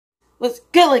What's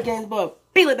good, like games boy?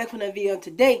 Be back for another video.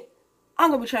 Today, I'm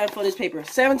gonna be trying to fold this paper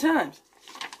 7 times.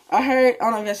 I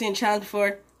don't know if y'all seen a challenge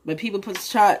before, but people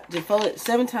try to fold it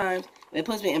 7 times, and it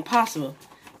puts me impossible.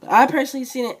 But I personally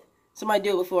seen somebody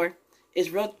do it before.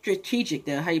 It's real strategic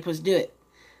though, how you supposed to do it.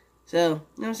 So, you know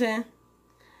what I'm saying?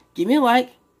 Give me a like.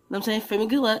 You know what I'm saying? For me,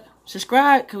 good luck.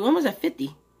 Subscribe, because we're almost at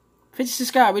 50. 50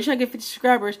 subscribers. We're trying to get 50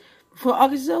 subscribers before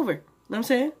August is over. You know what I'm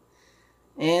saying?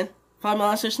 And follow me on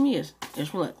all social medias.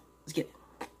 There's my luck. Let's get it.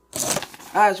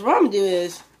 Alright, so what I'm going to do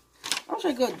is, I'm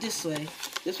trying to go this way.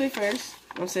 This way first.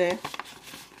 You know what I'm saying?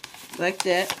 Like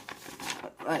that.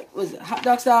 Like, what is it? Hot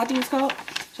dog style, I think it's called.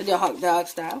 So I do a hot dog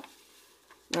style.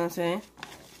 You know what I'm saying?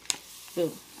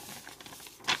 Boom.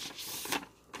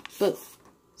 Boom.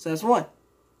 So that's 1.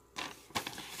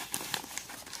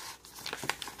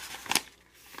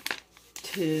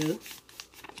 2.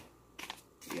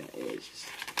 Yeah, it's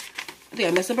I think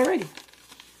I messed up already.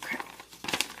 Crap.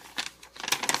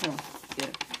 Oh,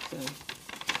 yeah. So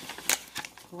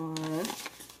 1.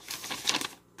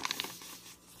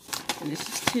 And this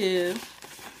is 2.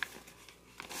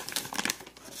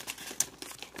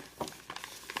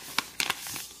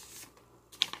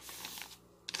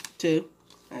 2.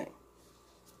 Alright.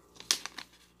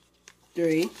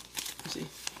 3. Let's see.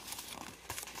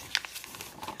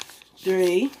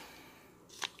 3.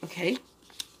 Okay.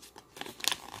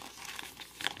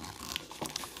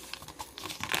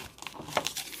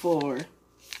 4.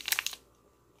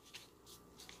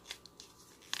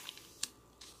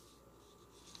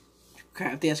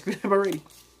 Crap, I think I screwed up already.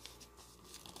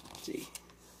 Let's see.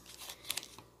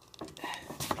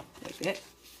 Like that.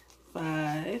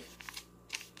 5.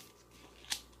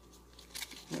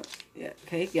 No, yeah,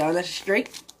 okay. Y'all, that's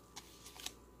straight.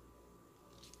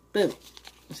 Boom.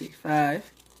 Let's see.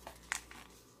 5.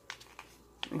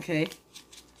 Okay.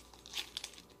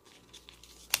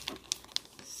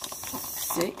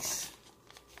 6.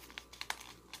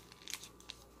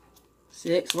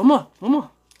 6. One more. One more.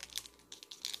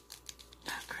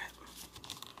 Oh, crap.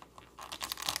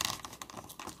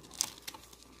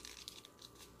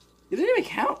 Does it even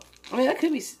count? I mean, that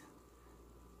could be. Does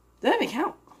that even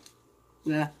count?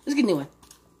 Nah. Let's get a new one.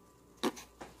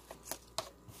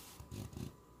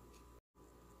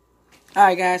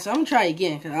 Alright, guys. So I'm going to try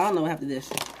again because I don't know what happened to this.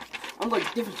 I'm going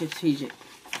to different strategic.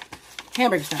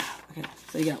 Hamburger style. Okay.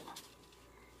 So you go.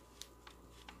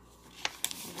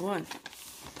 1.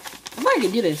 I might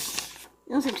can do this.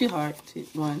 It don't seem too hard. 2,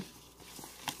 1.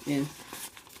 Then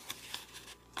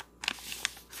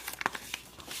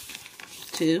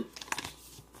 2.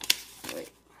 Wait.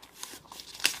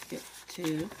 Get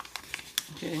 2.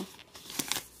 Okay.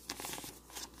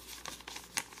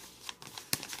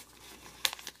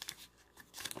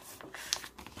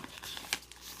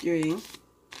 3.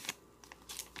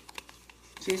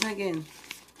 See, it's not getting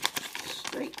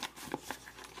straight.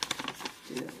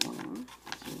 Do that 1,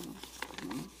 2,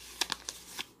 1.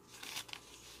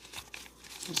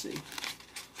 Let's see.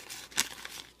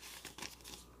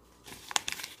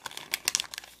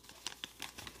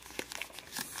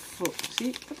 4.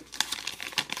 See?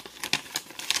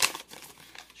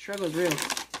 Struggle is real.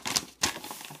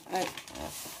 Alright.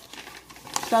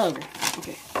 Start over.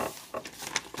 Okay.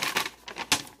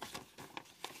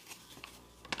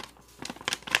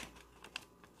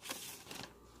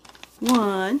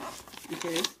 1.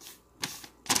 Okay.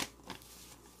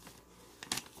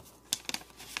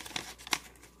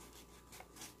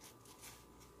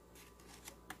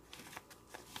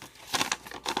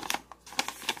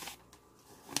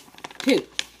 2.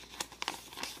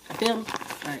 I feel me?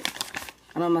 Alright.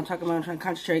 I know I'm not talking about, I'm trying to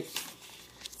concentrate.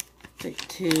 Take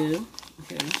 2.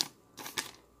 Okay.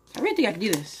 I really think I can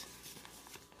do this.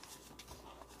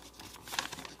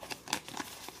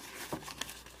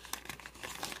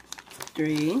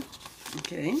 3.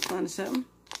 Okay, find something.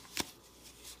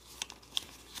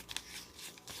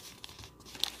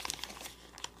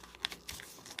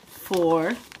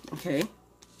 4. Okay.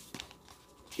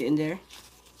 Get in there.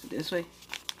 This way.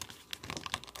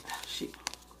 Oh, shoot.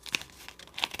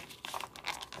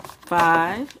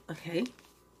 5. Okay.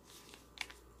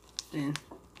 Then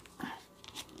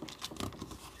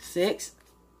 6.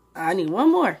 I need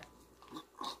one more.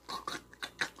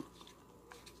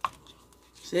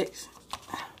 6.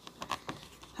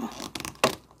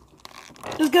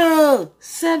 Let's go!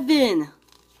 7.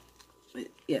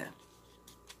 Yeah.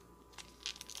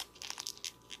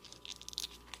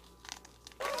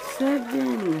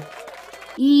 7.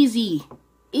 Easy.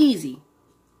 Easy.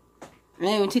 It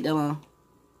didn't even take that long.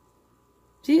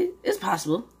 See? It's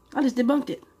possible. I just debunked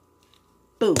it.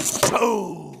 Boom.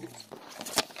 Oh!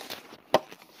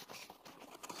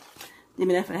 Didn't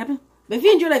mean that to happen? But if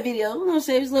you enjoyed that video, I'm going to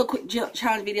say it was a little quick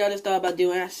challenge video I just thought about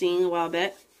doing. I seen a while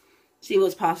back. See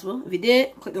what's possible. If you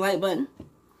did, click the like button. If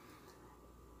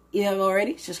you haven't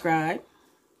already, subscribe.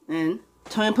 And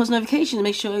turn on post notifications to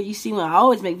make sure you see when I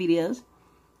always make videos.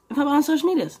 And follow me on social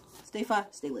medias. Stay fly,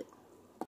 stay lit.